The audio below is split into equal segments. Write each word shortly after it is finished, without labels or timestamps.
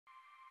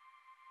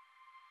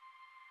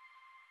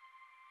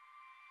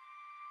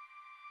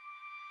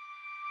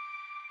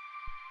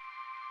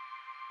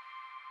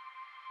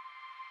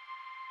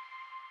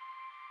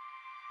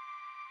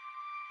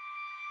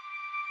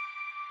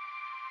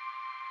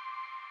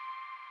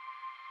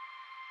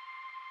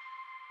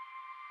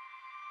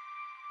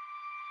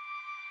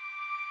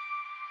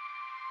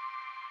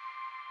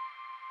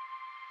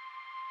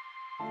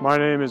My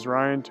name is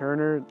Ryan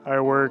Turner. I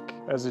work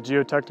as a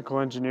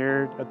geotechnical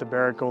engineer at the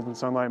Barrick Gold and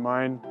Sunlight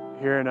Mine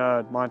here in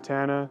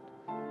Montana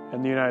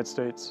in the United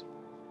States.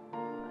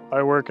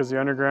 I work as the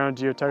underground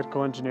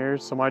geotechnical engineer,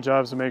 so my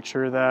job is to make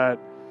sure that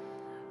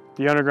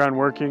the underground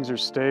workings are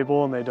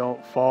stable and they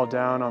don't fall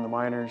down on the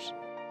miners.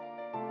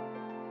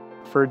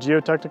 For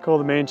geotechnical,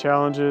 the main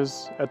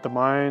challenges at the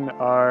mine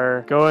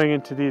are going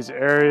into these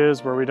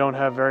areas where we don't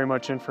have very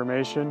much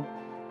information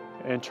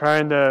and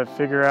trying to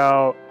figure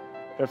out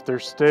if they're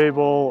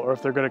stable or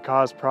if they're going to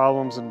cause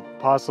problems and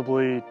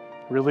possibly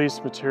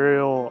release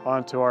material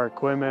onto our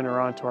equipment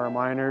or onto our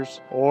miners,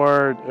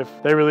 or if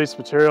they release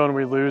material and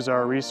we lose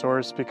our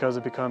resource because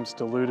it becomes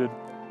diluted.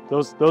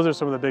 Those are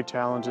some of the big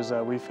challenges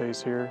that we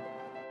face here.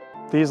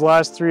 These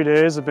last 3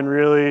 days have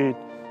been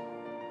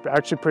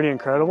actually pretty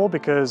incredible,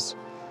 because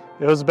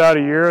it was about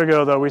a year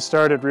ago that we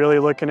started really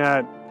looking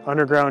at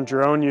underground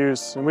drone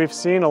use, and we've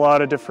seen a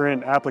lot of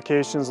different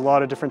applications, a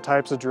lot of different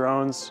types of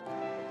drones.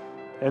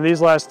 And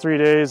these last 3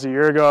 days, a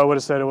year ago, I would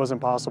have said it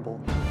wasn't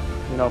possible.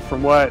 You know,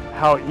 from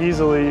how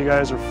easily you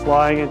guys are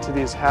flying into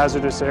these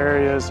hazardous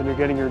areas and you're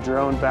getting your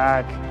drone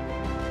back.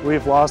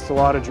 We've lost a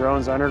lot of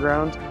drones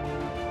underground.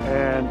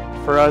 And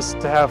for us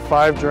to have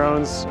 5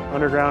 drones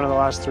underground in the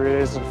last 3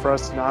 days and for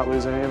us to not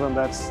lose any of them,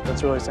 that's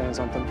really saying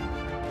something.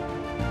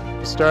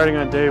 Starting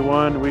on day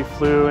 1, we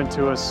flew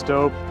into a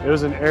stope. It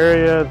was an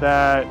area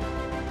that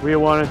we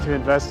wanted to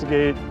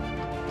investigate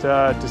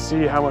to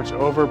see how much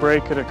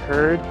overbreak had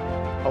occurred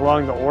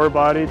along the ore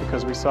body,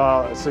 because we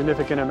saw a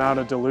significant amount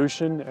of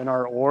dilution in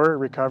our ore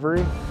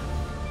recovery.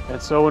 And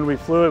so when we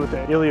flew it with the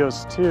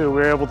Elios 2, we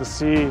were able to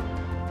see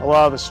a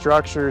lot of the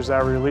structures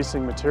that were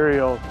releasing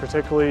material,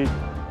 particularly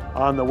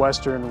on the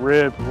western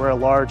rib where a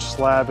large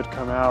slab had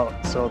come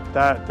out. So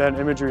that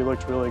imagery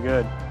looked really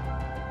good.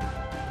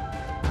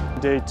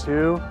 Day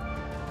 2,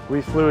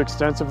 we flew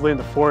extensively in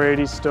the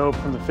 480 stope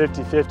from the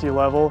 50-50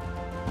 level,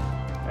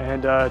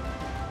 and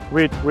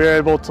we were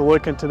able to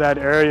look into that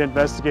area,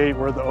 investigate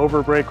where the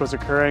overbreak was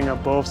occurring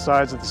on both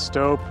sides of the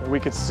stope, and we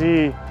could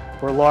see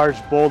where large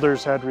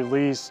boulders had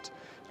released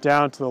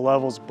down to the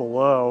levels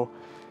below.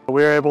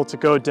 We were able to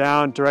go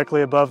down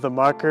directly above the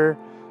mucker,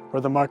 where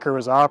the mucker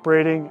was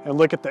operating, and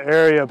look at the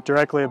area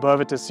directly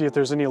above it to see if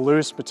there's any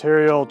loose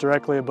material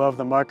directly above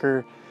the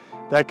mucker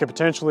that could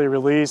potentially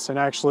release and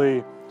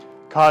actually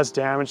cause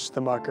damage to the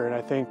mucker. And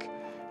I think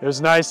it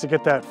was nice to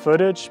get that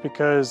footage,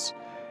 because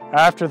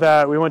after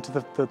that we went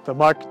to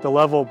the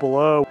level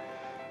below,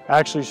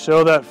 actually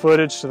show that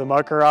footage to the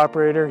mucker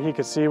operator. He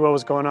could see what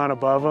was going on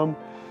above him.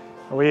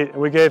 And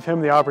we gave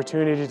him the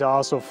opportunity to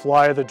also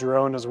fly the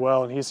drone as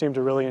well, and he seemed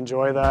to really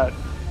enjoy that.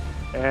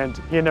 And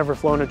he had never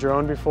flown a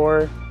drone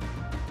before,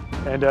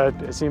 and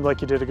it seemed like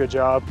he did a good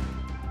job.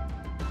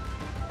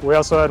 We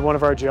also had one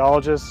of our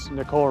geologists,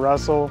 Nicole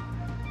Russell.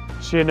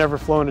 She had never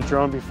flown a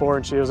drone before,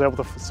 and she was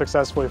able to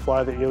successfully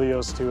fly the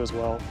Elios 2 as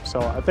well. So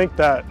I think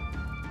that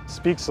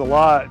speaks a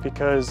lot,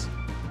 because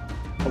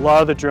a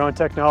lot of the drone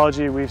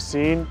technology we've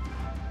seen,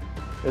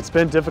 it's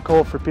been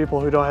difficult for people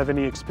who don't have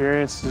any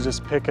experience to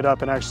just pick it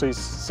up and actually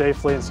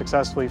safely and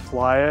successfully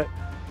fly it.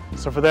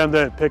 So for them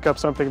to pick up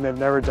something they've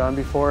never done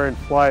before and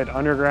fly it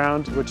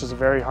underground, which is a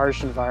very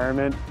harsh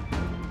environment,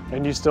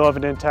 and you still have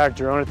an intact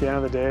drone at the end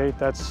of the day,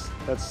 that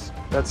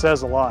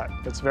says a lot.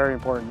 It's very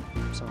important.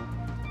 So.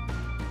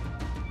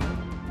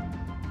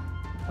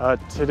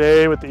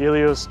 Today with the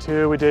Elios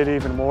 2, we did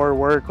even more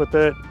work with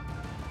it.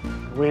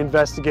 We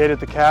investigated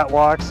the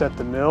catwalks at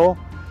the mill,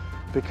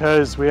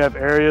 because we have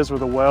areas where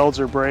the welds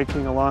are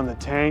breaking along the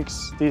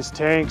tanks. These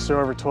tanks are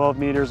over 12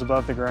 meters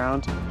above the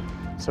ground,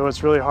 so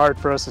it's really hard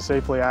for us to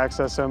safely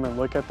access them and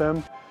look at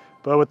them.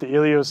 But with the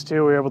Elios 2,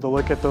 we were able to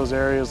look at those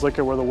areas, look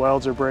at where the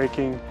welds are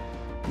breaking.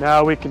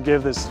 Now we can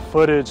give this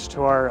footage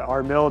to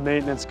our mill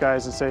maintenance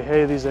guys and say,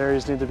 hey, these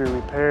areas need to be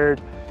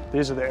repaired.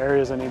 These are the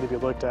areas that need to be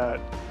looked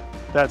at.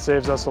 That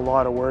saves us a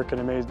lot of work,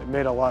 and it made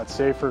it a lot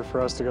safer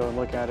for us to go and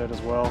look at it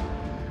as well.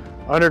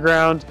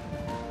 Underground,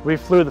 we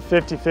flew the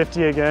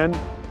 50-50 again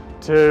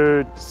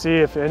to see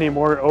if any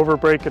more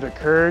overbreak had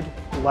occurred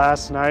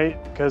last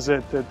night, because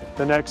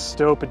the next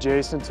stope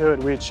adjacent to it,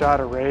 we had shot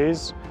a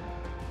raise.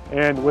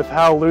 And with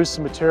how loose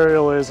the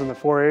material is in the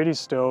 480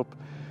 stope,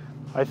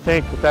 I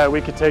think that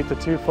we could take the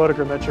 2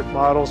 photogrammetric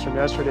models from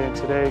yesterday and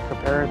today,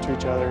 compare them to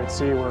each other, and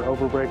see where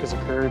overbreak has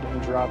occurred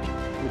and dropped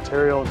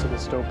material into the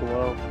stope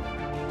below.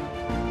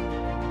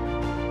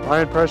 My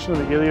impression of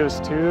the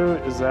Elios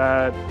 2 is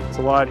that it's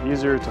a lot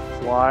easier to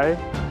fly.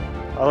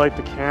 I like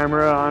the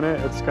camera on it.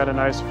 It's got a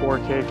nice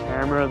 4K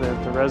camera.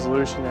 The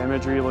resolution, the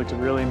imagery looked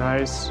really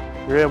nice.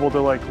 You're able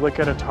to look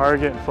at a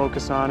target and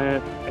focus on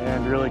it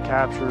and really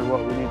capture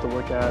what we need to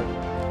look at.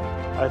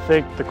 I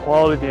think the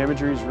quality of the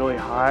imagery is really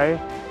high,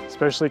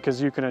 especially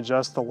because you can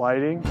adjust the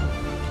lighting.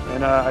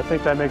 And I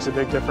think that makes a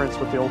big difference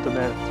with the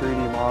ultimate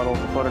 3D model,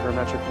 the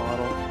photogrammetric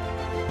model.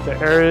 The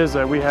areas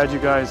that we had you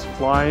guys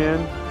fly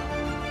in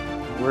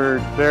were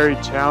very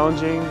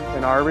challenging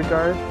in our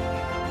regard,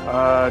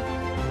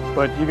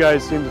 but you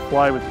guys seemed to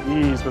fly with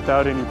ease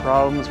without any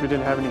problems. We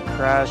didn't have any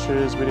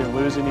crashes, we didn't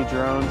lose any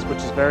drones, which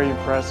is very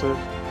impressive.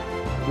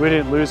 We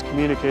didn't lose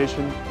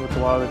communication with a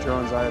lot of the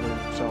drones either,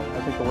 so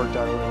I think it worked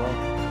out really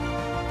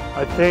well.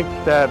 I think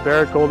that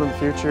Barrick Gold in the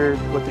future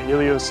with the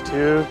Elios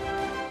 2,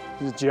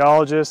 the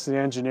geologists, the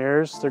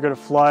engineers, they're going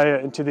to fly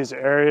into these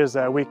areas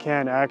that we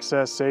can't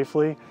access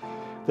safely.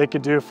 They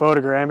could do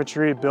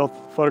photogrammetry, build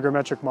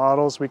photogrammetric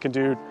models. We can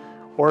do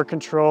ore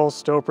control,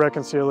 stope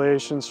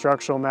reconciliation,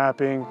 structural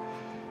mapping,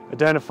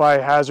 identify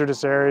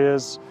hazardous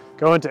areas,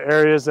 go into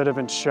areas that have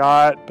been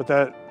shot but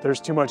that there's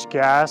too much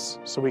gas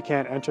so we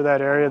can't enter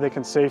that area. They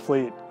can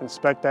safely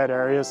inspect that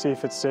area, see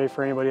if it's safe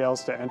for anybody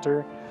else to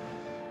enter.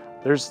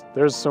 There's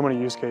so many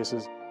use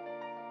cases.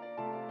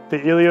 The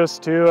Elios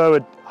 2, I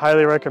would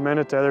highly recommend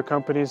it to other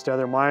companies, to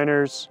other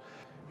miners.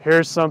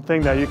 Here's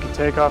something that you can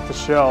take off the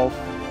shelf.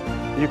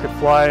 You could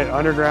fly it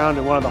underground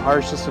in one of the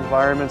harshest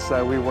environments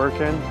that we work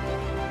in,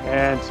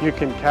 and you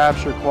can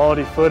capture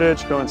quality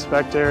footage, go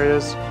inspect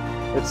areas.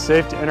 It's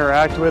safe to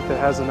interact with. It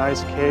has a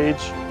nice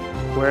cage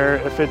where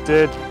if it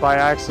did by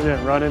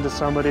accident run into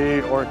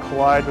somebody or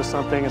collide with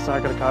something, it's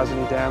not going to cause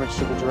any damage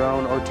to the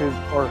drone or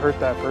hurt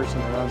that person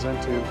it runs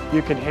into.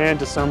 You can hand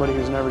to somebody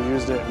who's never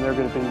used it and they're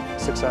going to be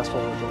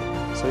successful with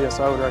it. So yes,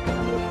 I would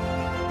recommend it.